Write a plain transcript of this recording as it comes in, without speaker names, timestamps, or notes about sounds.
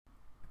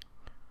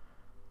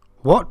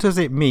What does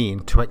it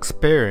mean to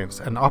experience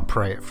and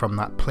operate from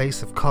that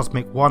place of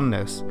cosmic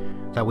oneness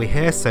that we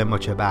hear so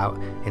much about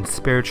in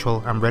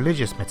spiritual and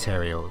religious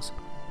materials?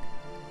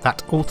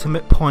 That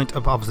ultimate point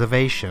of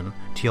observation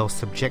to your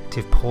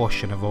subjective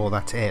portion of all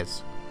that is,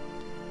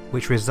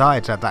 which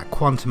resides at that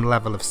quantum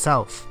level of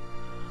self,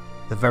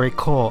 the very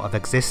core of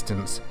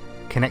existence,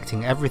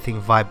 connecting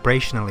everything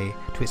vibrationally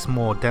to its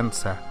more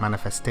denser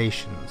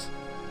manifestations.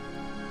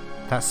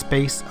 That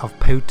space of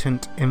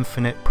potent,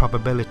 infinite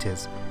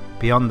probabilities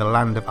beyond the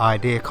land of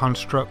idea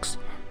constructs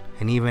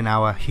and even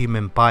our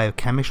human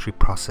biochemistry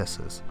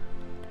processes,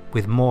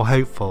 with more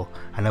hopeful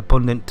and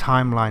abundant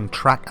timeline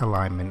track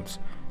alignments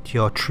to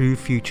your true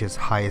future's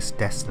highest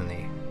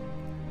destiny.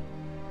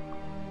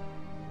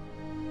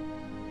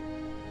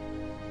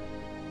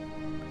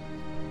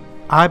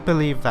 I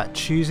believe that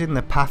choosing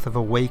the path of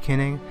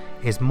awakening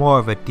is more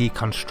of a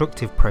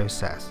deconstructive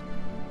process,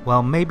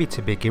 well, maybe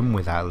to begin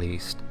with at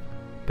least,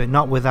 but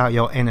not without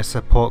your inner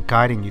support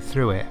guiding you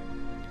through it.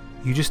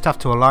 You just have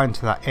to align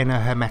to that inner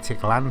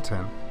hermetic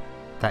lantern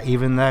that,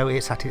 even though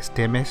it's at its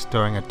dimmest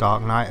during a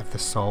dark night of the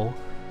soul,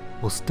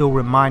 will still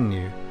remind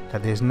you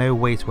that there's no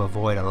way to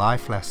avoid a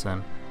life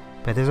lesson,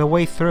 but there's a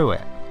way through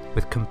it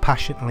with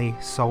compassionately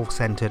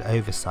soul-centered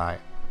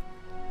oversight.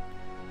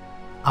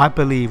 I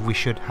believe we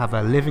should have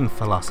a living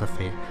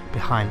philosophy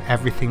behind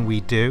everything we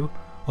do,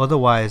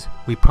 otherwise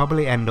we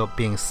probably end up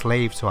being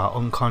slaves to our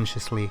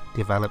unconsciously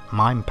developed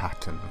mind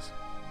patterns.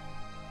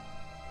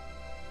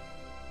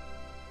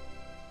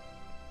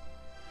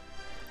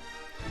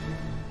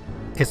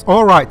 It's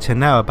alright to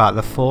know about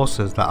the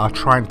forces that are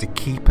trying to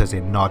keep us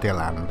in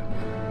Nodiland,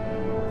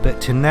 but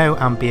to know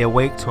and be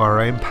awake to our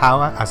own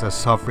power as a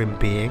sovereign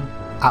being,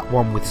 at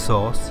one with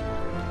Source,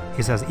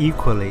 is as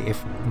equally,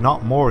 if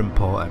not more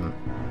important.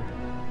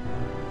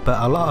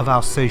 But a lot of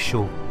our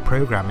social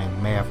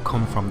programming may have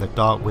come from the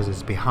dark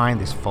wizards behind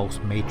this false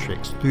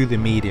matrix through the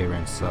media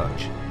and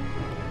such.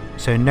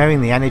 So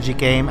knowing the energy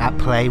game at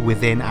play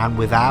within and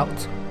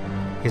without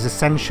is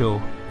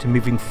essential to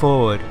moving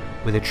forward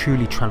with a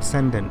truly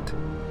transcendent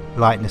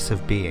lightness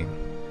of being.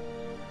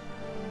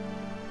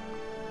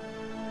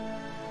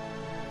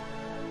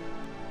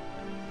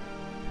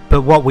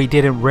 But what we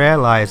didn't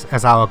realise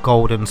as our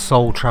golden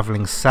soul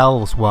travelling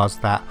selves was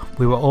that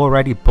we were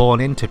already born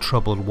into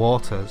troubled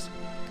waters,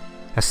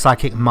 a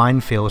psychic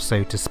minefield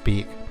so to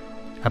speak.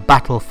 A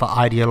battle for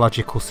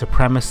ideological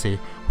supremacy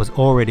was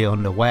already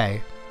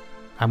underway,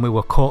 and we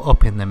were caught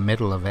up in the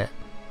middle of it.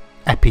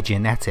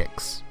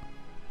 Epigenetics.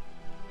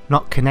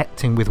 Not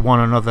connecting with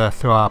one another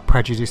through our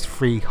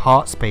prejudice-free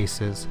heart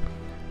spaces,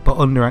 but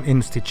under an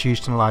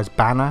institutionalized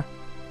banner,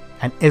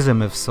 an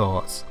ism of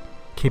sorts,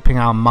 keeping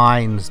our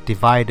minds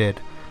divided,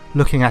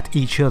 looking at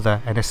each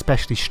other and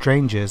especially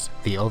strangers,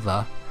 the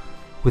other,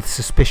 with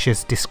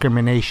suspicious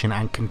discrimination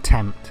and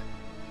contempt.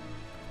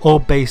 All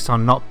based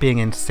on not being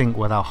in sync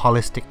with our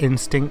holistic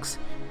instincts,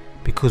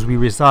 because we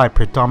reside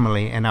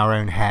predominantly in our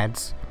own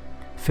heads,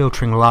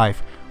 filtering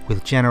life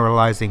with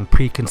generalizing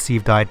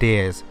preconceived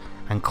ideas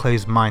and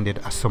closed-minded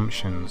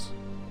assumptions.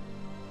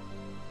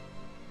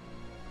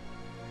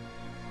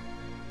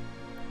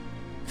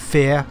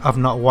 Fear of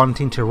not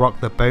wanting to rock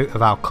the boat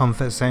of our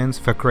comfort zones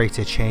for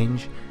greater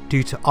change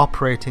due to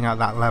operating at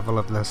that level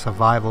of the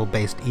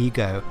survival-based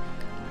ego,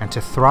 and to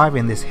thrive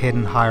in this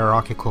hidden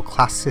hierarchical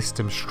class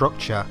system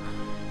structure,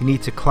 you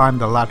need to climb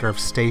the ladder of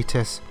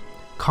status,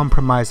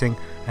 compromising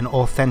an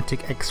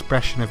authentic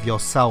expression of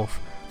yourself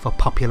for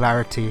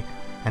popularity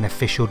and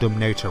officialdom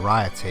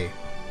notoriety.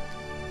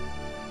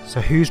 So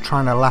who's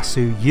trying to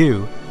lasso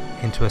you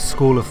into a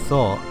school of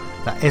thought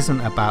that isn't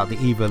about the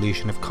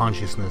evolution of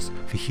consciousness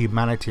for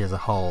humanity as a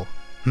whole?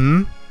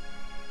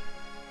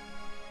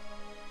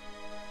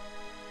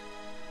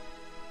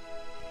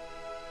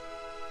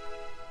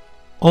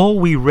 All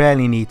we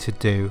really need to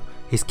do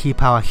is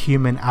keep our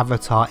human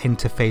avatar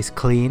interface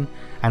clean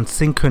and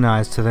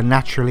synchronized to the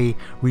naturally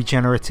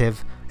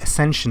regenerative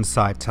ascension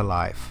side to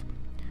life.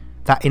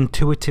 That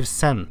intuitive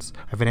sense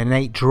of an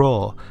innate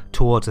draw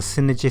towards a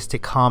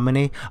synergistic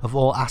harmony of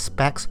all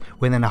aspects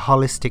within a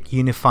holistic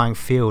unifying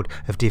field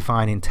of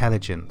divine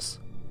intelligence,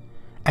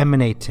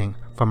 emanating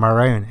from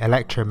our own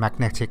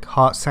electromagnetic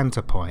heart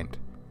center point,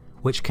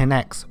 which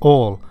connects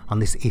all on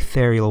this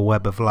ethereal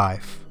web of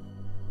life.